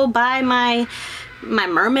someone go buy my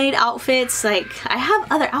mermaid outfits? Like, I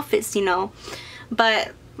have other outfits, you know,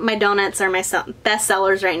 but my donuts are my best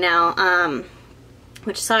sellers right now,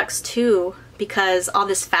 which sucks too, because all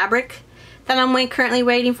this fabric that I'm currently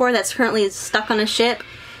waiting for, that's currently stuck on a ship,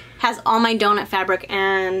 has all my donut fabric,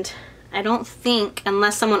 and I don't think,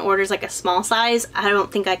 unless someone orders like a small size, I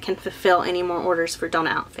don't think I can fulfill any more orders for donut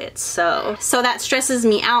outfits. So that stresses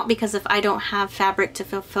me out, because if I don't have fabric to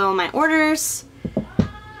fulfill my orders,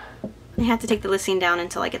 I have to take the listing down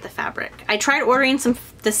until I get the fabric. I tried ordering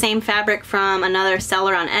the same fabric from another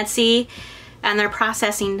seller on Etsy, and their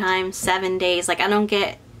processing time 7 days. Like, I don't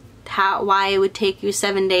get why it would take you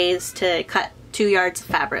 7 days to cut 2 yards of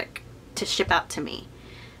fabric to ship out to me.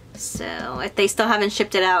 So if they still haven't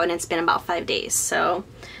shipped it out, and it's been about 5 days. So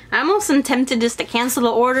I almost am tempted just to cancel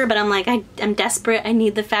the order, but I'm like, I'm desperate. I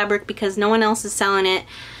need the fabric because no one else is selling it,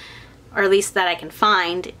 or at least that I can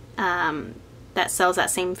find, that sells that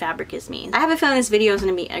same fabric as me. I have a feeling this video is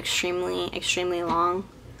going to be extremely long,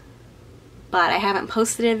 but I haven't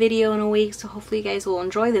posted a video in a week, so hopefully you guys will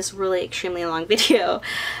enjoy this really extremely long video.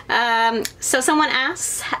 So someone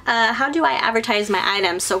asks, how do I advertise my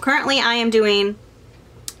items? So currently I am doing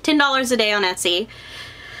 $10 a day on Etsy,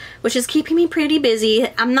 which is keeping me pretty busy.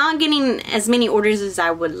 I'm not getting as many orders as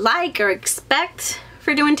I would like or expect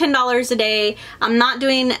for doing $10 a day. I'm not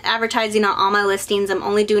doing advertising on all my listings. I'm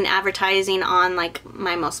only doing advertising on like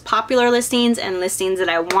my most popular listings and listings that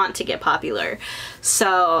I want to get popular.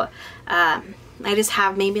 So I just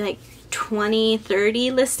have maybe like 20,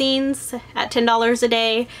 30 listings at $10 a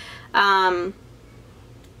day.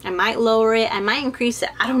 I might lower it, I might increase it,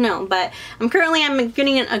 I don't know, but I'm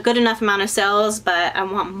getting a good enough amount of sales, but I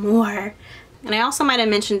want more. And I also might have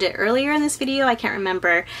mentioned it earlier in this video, I can't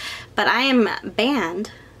remember, but I am banned,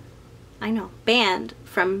 banned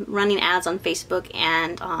from running ads on Facebook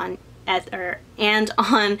and on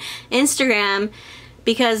Instagram,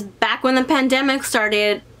 because back when the pandemic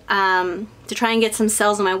started, to try and get some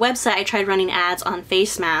sales on my website, I tried running ads on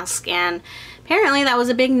face masks, and apparently that was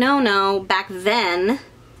a big no-no back then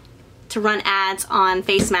to run ads on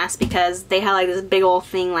face masks, because they had like this big old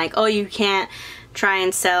thing like, oh, you can't try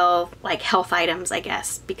and sell like health items, I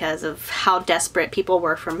guess, because of how desperate people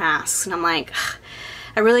were for masks. And I'm like, ugh,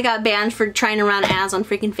 I really got banned for trying to run ads on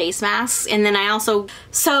freaking face masks. And then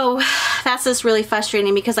so that's just really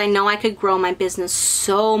frustrating, because I know I could grow my business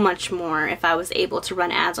so much more if I was able to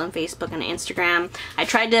run ads on Facebook and Instagram. I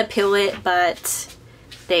tried to appeal it, but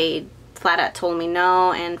they flat out told me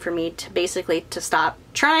no, and for me to basically to stop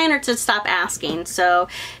trying or to stop asking. So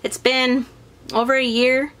it's been over a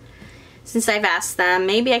year since I've asked them.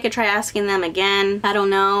 Maybe I could try asking them again. I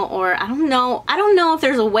don't know, or I don't know if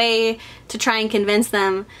there's a way to try and convince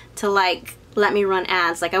them to like let me run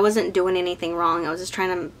ads. Like I wasn't doing anything wrong. I was just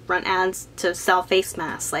trying to run ads to sell face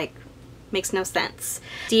masks. Like, makes no sense.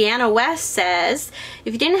 Deanna West says,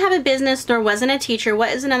 if you didn't have a business nor wasn't a teacher,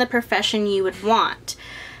 what is another profession you would want?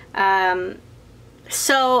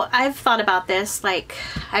 So I've thought about this. Like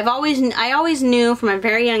I always knew from a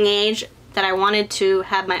very young age that I wanted to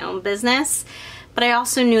have my own business, but I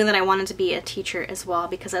also knew that I wanted to be a teacher as well,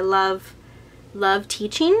 because I love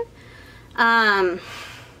teaching. So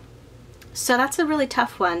that's a really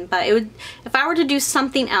tough one, but if I were to do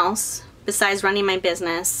something else besides running my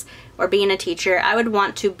business or being a teacher, I would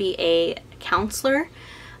want to be a counselor,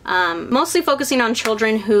 mostly focusing on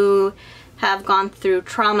children who have gone through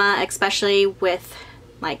trauma, especially with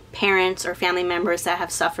like parents or family members that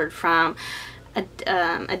have suffered from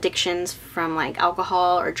addictions from like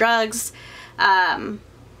alcohol or drugs. So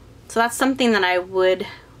that's something that I would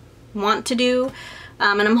want to do,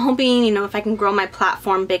 and I'm hoping, if I can grow my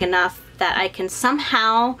platform big enough that I can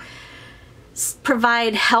somehow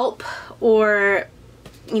provide help, or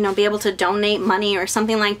be able to donate money or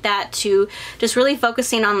something like that, to just really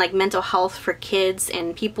focusing on like mental health for kids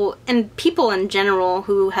and people in general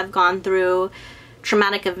who have gone through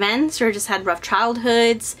traumatic events or just had rough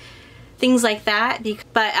childhoods, things like that.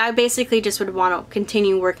 But I basically just would want to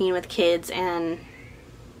continue working with kids and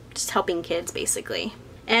just helping kids basically.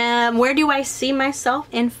 And where do I see myself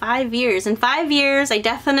in 5 years? In 5 years, I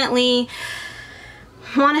definitely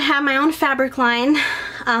want to have my own fabric line.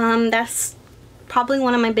 That's probably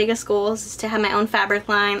one of my biggest goals, is to have my own fabric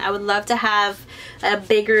line. I would love to have a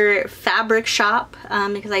bigger fabric shop,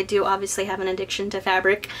 because I do obviously have an addiction to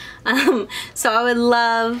fabric. So I would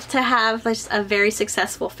love to have a very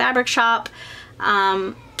successful fabric shop.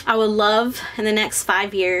 I would love in the next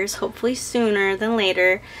 5 years, hopefully sooner than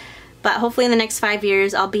later, but hopefully in the next 5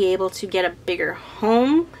 years I'll be able to get a bigger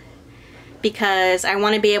home, because I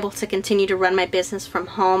want to be able to continue to run my business from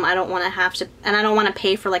home. I don't want to have to, and I don't want to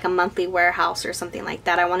pay for like a monthly warehouse or something like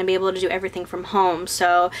that. I want to be able to do everything from home.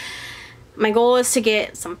 So my goal is to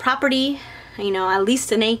get some property, at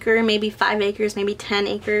least an acre, maybe 5 acres, maybe 10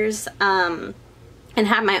 acres, and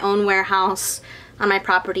have my own warehouse on my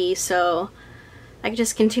property, so I can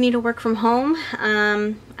just continue to work from home.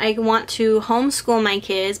 I want to homeschool my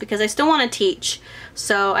kids, because I still want to teach.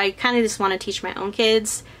 So I kind of just want to teach my own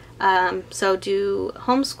kids. So do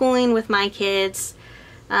homeschooling with my kids,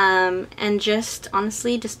 and just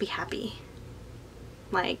honestly just be happy.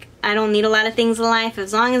 Like, I don't need a lot of things in life,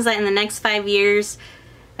 as long as in the next 5 years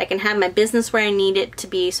I can have my business where I need it to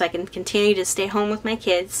be, so I can continue to stay home with my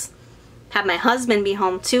kids, have my husband be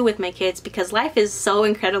home too with my kids, because life is so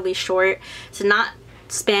incredibly short to not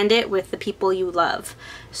spend it with the people you love.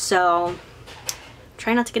 So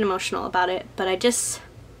try not to get emotional about it, but I just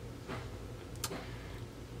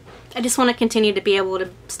want to continue to be able to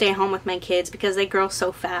stay home with my kids, because they grow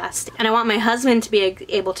so fast. And I want my husband to be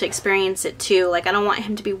able to experience it too. Like, I don't want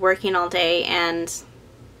him to be working all day and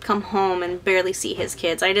come home and barely see his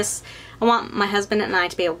kids. I want my husband and I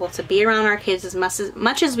to be able to be around our kids as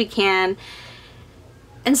much as we can,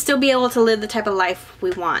 and still be able to live the type of life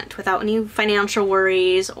we want without any financial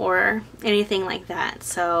worries or anything like that.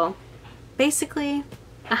 So basically,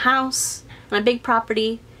 a house on a big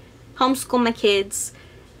property, homeschool my kids,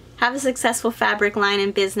 have a successful fabric line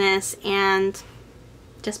and business, and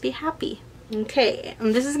just be happy. Okay,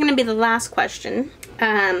 and this is going to be the last question.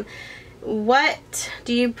 What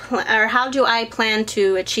do you or how do I plan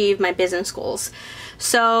to achieve my business goals?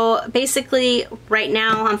 So basically right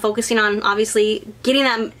now I'm focusing on obviously getting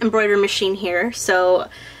that embroidery machine here. So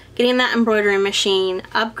getting that embroidery machine,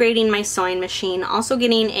 upgrading my sewing machine, also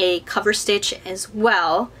getting a cover stitch as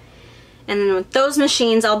well. And then with those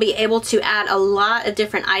machines, I'll be able to add a lot of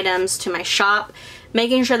different items to my shop,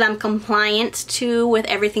 making sure that I'm compliant with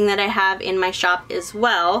everything that I have in my shop as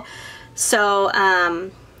well. So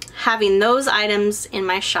having those items in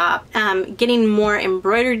my shop, getting more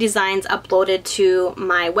embroidery designs uploaded to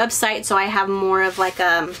my website, so I have more of like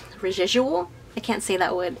a residual, I can't say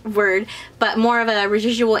that word, but more of a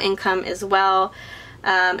residual income as well,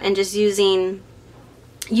 and just using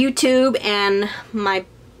YouTube and my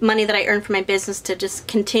money that I earn from my business to just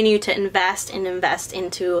continue to invest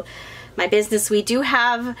into my business. We do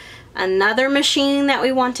have another machine that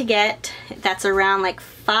we want to get that's around like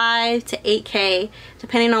 5 to 8K,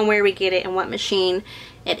 depending on where we get it and what machine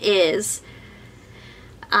it is.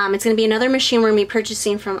 It's going to be another machine we're going to be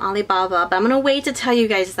purchasing from Alibaba, but I'm going to wait to tell you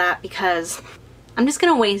guys that because I'm just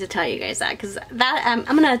going to wait to tell you guys that because that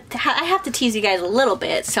I have to tease you guys a little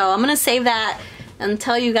bit, so I'm going to save that and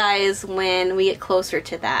tell you guys when we get closer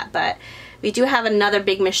to that. But we do have another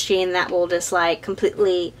big machine that will just like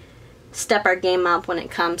completely step our game up when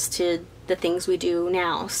it comes to the things we do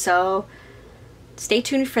now. So stay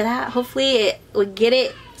tuned for that. Hopefully we'll get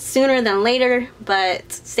it sooner than later,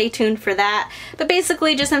 but stay tuned for that. But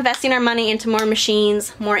basically just investing our money into more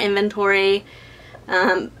machines, more inventory,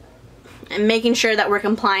 and making sure that we're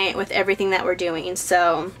compliant with everything that we're doing.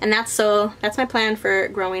 So, and that's my plan for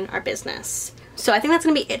growing our business. So I think that's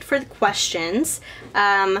going to be it for the questions.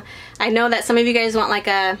 I know that some of you guys want like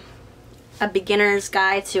a beginner's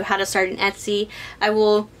guide to how to start an Etsy. I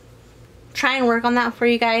will try and work on that for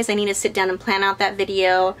you guys. I need to sit down and plan out that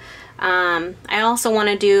video. I also want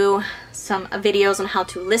to do some videos on how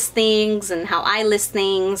to list things and how I list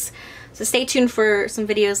things. So stay tuned for some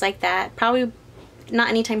videos like that. Probably not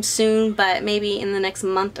anytime soon, but maybe in the next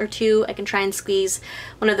month or two I can try and squeeze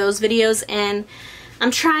one of those videos in. I'm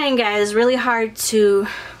trying, guys, really hard to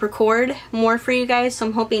record more for you guys, so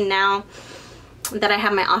I'm hoping now that I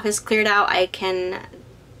have my office cleared out I can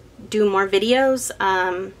do more videos.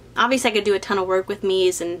 Obviously I could do a ton of work with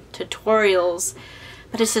me's and tutorials,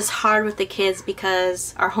 but it's just hard with the kids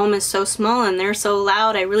because our home is so small and they're so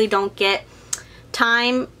loud. I really don't get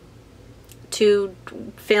time to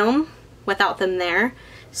film without them there.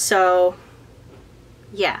 So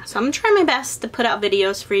yeah, so I'm gonna try my best to put out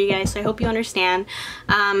videos for you guys, so I hope you understand.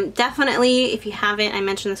 Definitely, if you haven't, I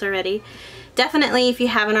mentioned this already, definitely if you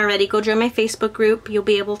haven't already, go join my Facebook group. You'll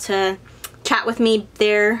be able to chat with me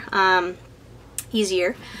there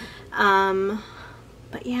easier.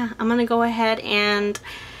 But yeah, I'm gonna go ahead and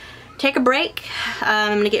take a break.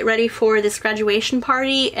 I'm gonna get ready for this graduation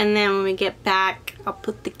party, and then when we get back I'll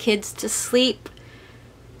put the kids to sleep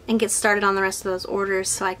and get started on the rest of those orders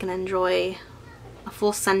so I can enjoy a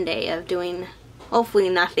full Sunday of doing hopefully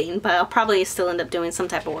nothing, but I'll probably still end up doing some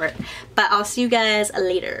type of work. But I'll see you guys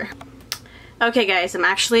later. Okay guys, I'm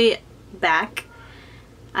actually back.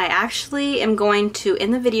 I actually am going to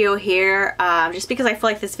end the video here just because I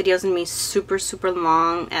feel like this video is going to be super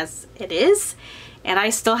long as it is, and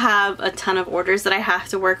I still have a ton of orders that I have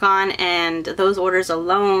to work on, and those orders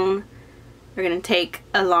alone are going to take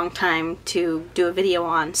a long time to do a video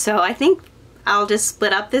on. So I think I'll just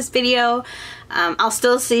split up this video. I'll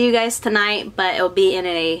still see you guys tonight, but it'll be in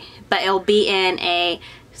a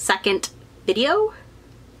second video,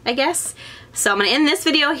 I guess. So I'm gonna end this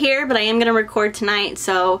video here, but I am gonna record tonight,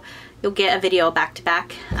 so you'll get a video back to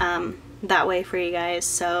back that way for you guys.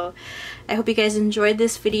 So I hope you guys enjoyed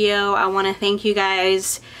this video. I want to thank you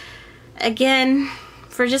guys again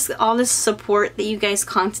for just all this support that you guys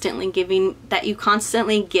constantly give me,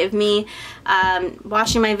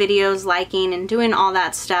 watching my videos, liking, and doing all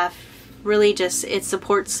that stuff. Really just, it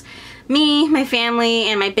supports me, my family,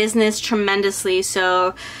 and my business tremendously.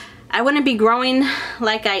 So I wouldn't be growing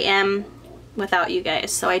like I am without you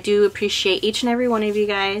guys. So I do appreciate each and every one of you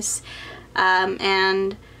guys.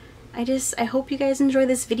 And I hope you guys enjoy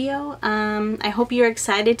this video. I hope you're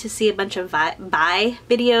excited to see a bunch of buy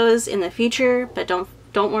videos in the future, but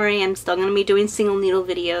don't worry, I'm still going to be doing single needle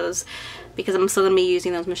videos because I'm still going to be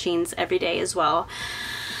using those machines every day as well.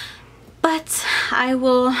 But I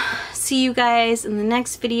will see you guys in the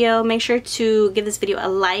next video. Make sure to give this video a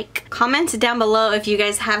like. Comment down below if you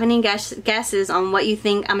guys have any guesses on what you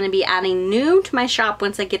think I'm going to be adding new to my shop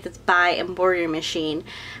once I get this by embroidery machine.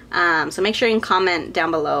 So make sure you can comment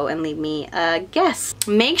down below and leave me a guess.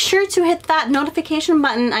 Make sure to hit that notification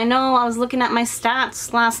button. I know I was looking at my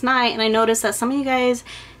stats last night and I noticed that some of you guys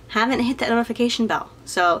haven't hit that notification bell.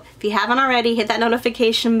 So if you haven't already, hit that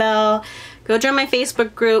notification bell. Go join my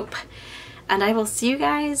Facebook group. And I will see you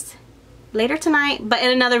guys later tonight, but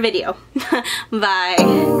in another video.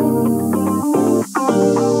 Bye.